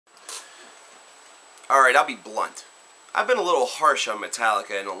Alright, I'll be blunt. I've been a little harsh on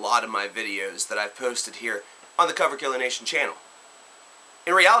Metallica in a lot of my videos that I've posted here on the coverkillernation channel.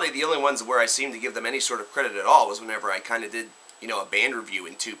 In reality, the only ones where I seem to give them any sort of credit at all was whenever I kind of did, a band review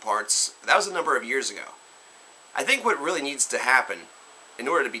in 2 parts. That was a number of years ago. I think what really needs to happen, in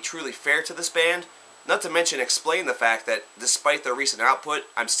order to be truly fair to this band, not to mention explain the fact that despite their recent output,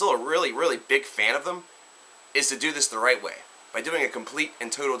 I'm still a really, really big fan of them, is to do this the right way, by doing a complete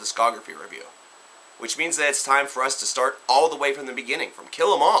and total discography review. Which means that it's time for us to start all the way from the beginning, from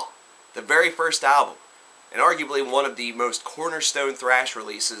Kill 'Em All, the very first album, and arguably one of the most cornerstone thrash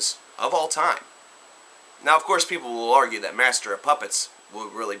releases of all time. Now, of course, people will argue that Master of Puppets will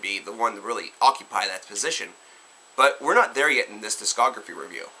really be the one to really occupy that position, but we're not there yet in this discography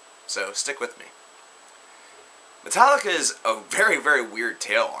review, so stick with me. Metallica is a very, very weird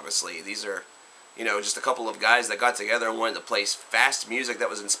tale, honestly. These are, just a couple of guys that got together and wanted to play fast music that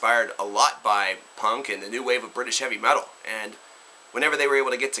was inspired a lot by punk and the new wave of British heavy metal. And whenever they were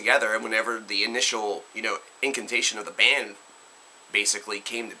able to get together and whenever the initial, incantation of the band basically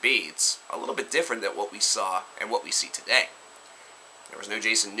came to be, it's a little bit different than what we saw and what we see today. There was no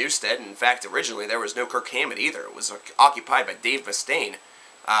Jason Newsted, and in fact, originally there was no Kirk Hammett either. It was occupied by Dave Mustaine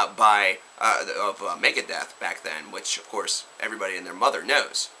of Megadeth back then, which, of course, everybody and their mother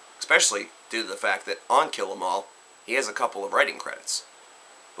knows, especially due to the fact that on Kill 'Em All, he has a couple of writing credits.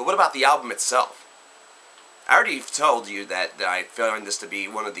 But what about the album itself? I already told you that I found this to be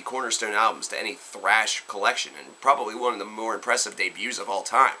one of the cornerstone albums to any thrash collection, and probably one of the more impressive debuts of all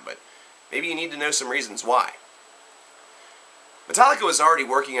time, but maybe you need to know some reasons why. Metallica was already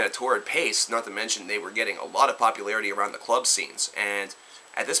working at a torrid pace, not to mention they were getting a lot of popularity around the club scenes, and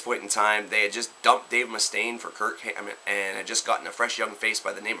at this point in time, they had just dumped Dave Mustaine for Kirk Hammett and had just gotten a fresh young face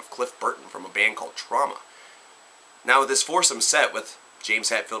by the name of Cliff Burton from a band called Trauma. Now, with this foursome set with James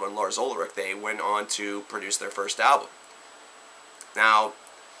Hetfield and Lars Ulrich, they went on to produce their first album. Now,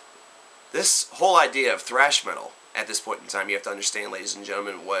 this whole idea of thrash metal, at this point in time, you have to understand, ladies and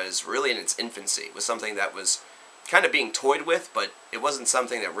gentlemen, was really in its infancy. It was something that was kind of being toyed with, but it wasn't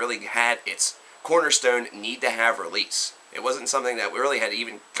something that really had its cornerstone need-to-have release. It wasn't something that really had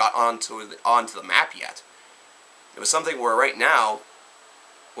even got onto the map yet. It was something where right now,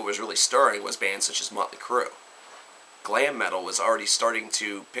 what was really stirring was bands such as Motley Crue. Glam metal was already starting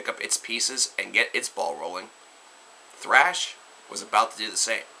to pick up its pieces and get its ball rolling. Thrash was about to do the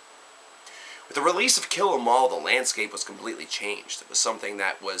same. With the release of Kill 'Em All, the landscape was completely changed. It was something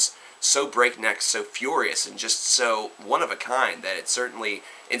that was so breakneck, so furious, and just so one-of-a-kind that it certainly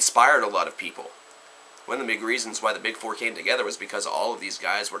inspired a lot of people. One of the big reasons why the Big Four came together was because all of these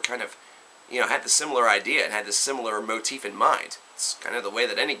guys were kind of, had the similar idea and had the similar motif in mind. It's kind of the way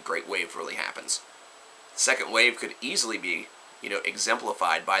that any great wave really happens. The second wave could easily be,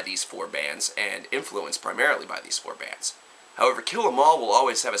 exemplified by these 4 bands and influenced primarily by these 4 bands. However, Kill 'Em All will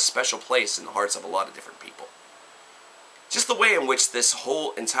always have a special place in the hearts of a lot of different people. Just the way in which this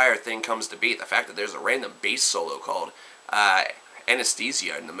whole entire thing comes to be, the fact that there's a random bass solo called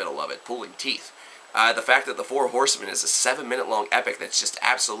Anesthesia in the middle of it, pulling teeth. The fact that the Four Horsemen is a 7-minute long epic that's just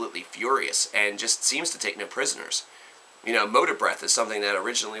absolutely furious and just seems to take no prisoners. Motor Breath is something that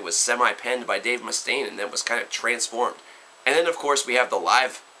originally was semi-penned by Dave Mustaine and then was kind of transformed. And then, of course, we have the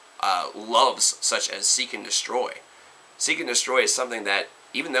live loves such as Seek and Destroy. Seek and Destroy is something that,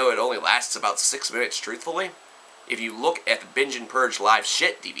 even though it only lasts about 6 minutes truthfully, if you look at the Binge and Purge Live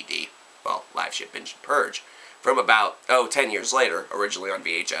Shit DVD, well, Live Shit Binge and Purge, from about, 10 years later, originally on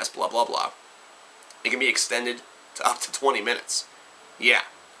VHS, blah blah blah, it can be extended to up to 20 minutes. Yeah.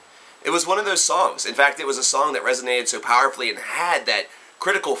 It was one of those songs. In fact, it was a song that resonated so powerfully and had that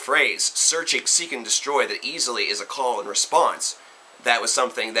critical phrase, searching, seek, and destroy, that easily is a call and response. That was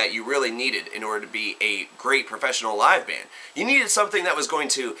something that you really needed in order to be a great professional live band. You needed something that was going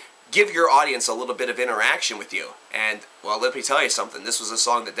to give your audience a little bit of interaction with you. And, well, let me tell you something. This was a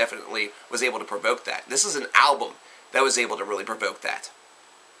song that definitely was able to provoke that. This is an album that was able to really provoke that.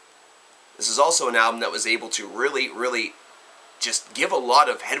 This is also an album that was able to really, really just give a lot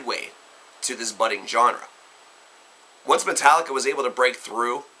of headway to this budding genre. Once Metallica was able to break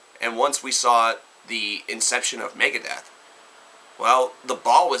through, and once we saw the inception of Megadeth, well, the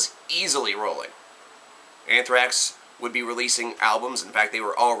ball was easily rolling. Anthrax would be releasing albums. In fact, they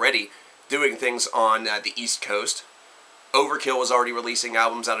were already doing things on the East Coast. Overkill was already releasing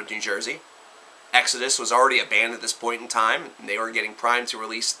albums out of New Jersey. Exodus was already a band at this point in time, and they were getting primed to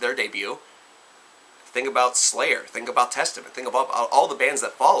release their debut. Think about Slayer, think about Testament, think about all the bands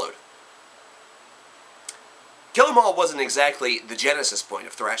that followed. Kill 'Em All wasn't exactly the genesis point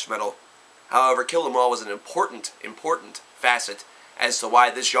of thrash metal. However, Kill 'Em All was an important facet as to why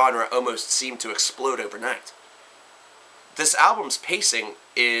this genre almost seemed to explode overnight. This album's pacing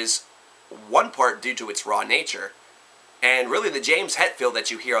is one part due to its raw nature, and really the James Hetfield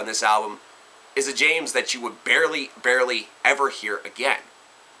that you hear on this album is a James that you would barely ever hear again.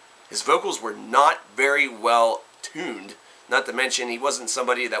 His vocals were not very well tuned, not to mention he wasn't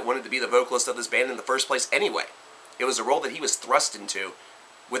somebody that wanted to be the vocalist of this band in the first place anyway. It was a role that he was thrust into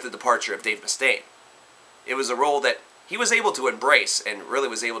with the departure of Dave Mustaine. It was a role that he was able to embrace and really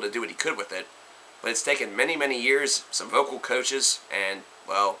was able to do what he could with it, but it's taken many years, some vocal coaches, and,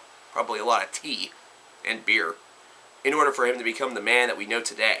 well, probably a lot of tea and beer in order for him to become the man that we know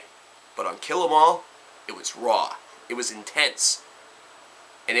today. But on Kill 'Em All, it was raw, it was intense,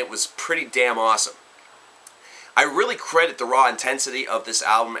 and it was pretty damn awesome. I really credit the raw intensity of this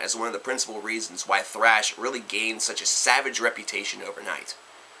album as one of the principal reasons why thrash really gained such a savage reputation overnight.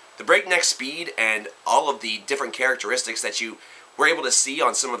 The breakneck speed and all of the different characteristics that you were able to see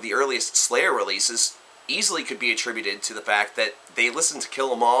on some of the earliest Slayer releases easily could be attributed to the fact that they listened to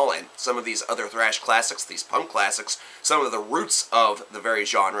Kill 'Em All and some of these other thrash classics, these punk classics, some of the roots of the very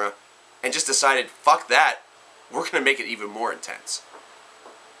genre, and just decided, fuck that, we're going to make it even more intense.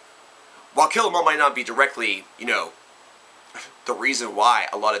 While Kill 'Em All might not be directly, the reason why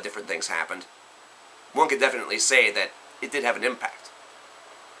a lot of different things happened, one could definitely say that it did have an impact.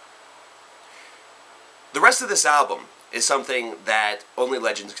 The rest of this album is something that only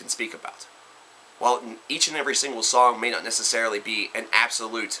legends can speak about. While each and every single song may not necessarily be an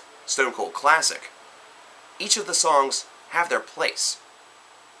absolute stone cold classic, each of the songs have their place.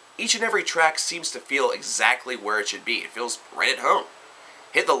 Each and every track seems to feel exactly where it should be. It feels right at home.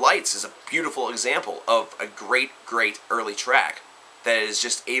 Hit the Lights is a beautiful example of a great early track that is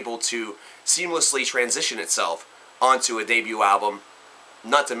just able to seamlessly transition itself onto a debut album,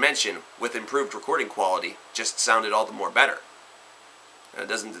 not to mention, with improved recording quality, just sounded all the more better. And it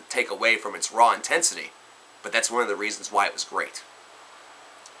doesn't take away from its raw intensity, but that's one of the reasons why it was great.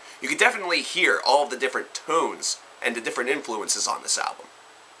 You could definitely hear all of the different tones and the different influences on this album.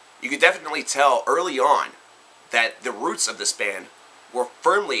 You could definitely tell early on that the roots of this band were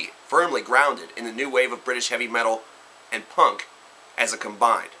firmly grounded in the new wave of British heavy metal and punk as a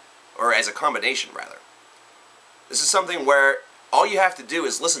combination rather. This is something where all you have to do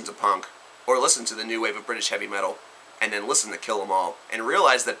is listen to punk, or listen to the new wave of British heavy metal, and then listen to Kill 'Em All, and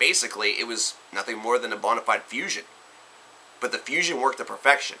realize that basically it was nothing more than a bona fide fusion. But the fusion worked to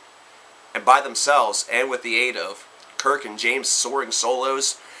perfection. And by themselves, and with the aid of Kirk and James' soaring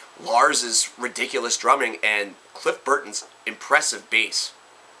solos, Lars's ridiculous drumming, and Cliff Burton's impressive bass,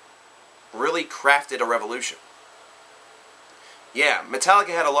 really crafted a revolution. Yeah, Metallica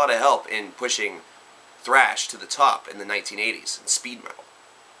had a lot of help in pushing thrash to the top in the 1980s and speed metal.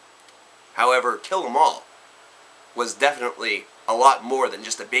 However, Kill 'Em All was definitely a lot more than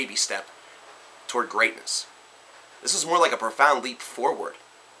just a baby step toward greatness. This was more like a profound leap forward.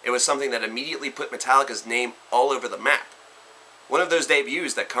 It was something that immediately put Metallica's name all over the map. One of those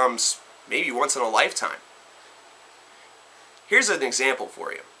debuts that comes maybe once in a lifetime. Here's an example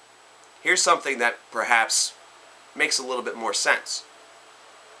for you. Here's something that perhaps makes a little bit more sense.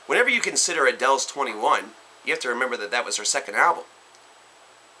 Whenever you consider Adele's 21, you have to remember that that was her second album.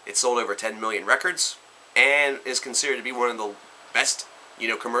 It sold over 10 million records, and is considered to be one of the best,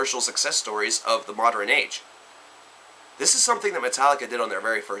 commercial success stories of the modern age. This is something that Metallica did on their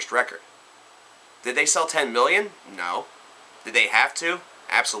very first record. Did they sell 10 million? No. Did they have to?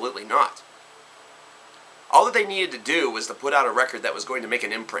 Absolutely not. All that they needed to do was to put out a record that was going to make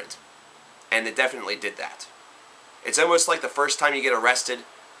an imprint, and it definitely did that. It's almost like the first time you get arrested,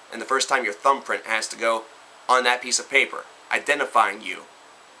 and the first time your thumbprint has to go on that piece of paper, identifying you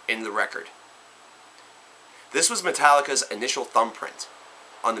in the record. This was Metallica's initial thumbprint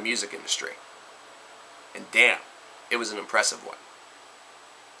on the music industry. And damn, it was an impressive one.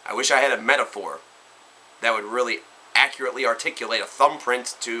 I wish I had a metaphor that would really accurately articulate a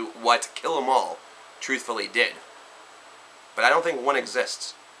thumbprint to what Kill 'Em All truthfully did. But I don't think one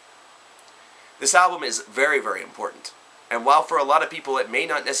exists. This album is very important. And while for a lot of people it may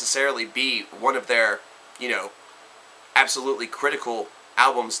not necessarily be one of their, absolutely critical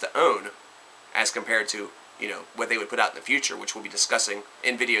albums to own, as compared to, what they would put out in the future, which we'll be discussing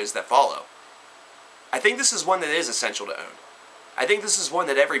in videos that follow, I think this is one that is essential to own. I think this is one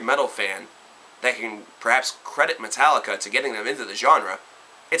that every metal fan that can perhaps credit Metallica to getting them into the genre,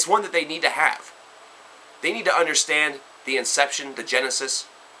 it's one that they need to have. They need to understand the inception, the genesis,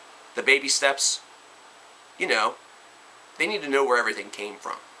 the baby steps. They need to know where everything came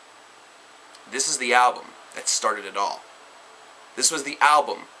from. This is the album that started it all. This was the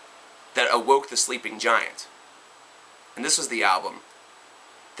album that awoke the sleeping giant. And this was the album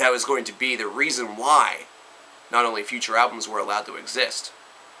that was going to be the reason why not only future albums were allowed to exist,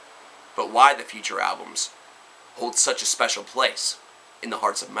 but why the future albums hold such a special place in the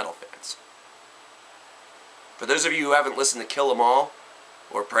hearts of metal fans. For those of you who haven't listened to Kill 'Em All,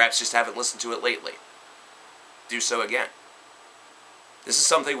 or perhaps just haven't listened to it lately, do so again. This is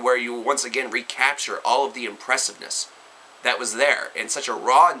something where you once again recapture all of the impressiveness that was there in such a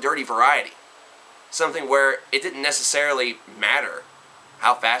raw and dirty variety. Something where it didn't necessarily matter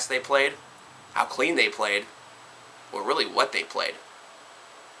how fast they played, how clean they played, or really what they played.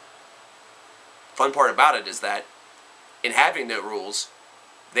 Fun part about it is that in having the rules,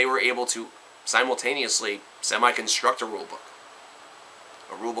 they were able to simultaneously semi-construct a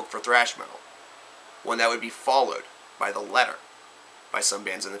rulebook for thrash metal, one that would be followed by the letter by some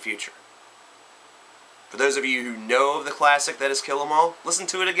bands in the future. For those of you who know of the classic that is Kill 'Em All, listen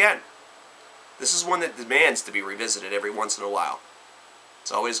to it again. This is one that demands to be revisited every once in a while.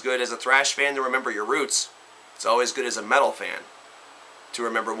 It's always good as a thrash fan to remember your roots. It's always good as a metal fan to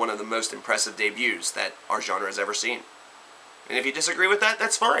remember one of the most impressive debuts that our genre has ever seen. And if you disagree with that,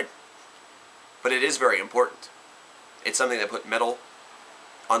 that's fine. But it is very important. It's something that put metal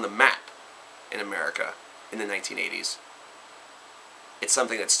on the map in America in the 1980s. It's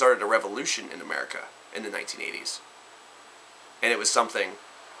something that started a revolution in America in the 1980s. And it was something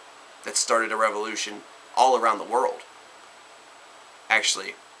that started a revolution all around the world.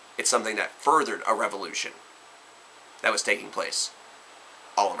 Actually, it's something that furthered a revolution that was taking place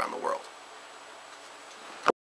all around the world.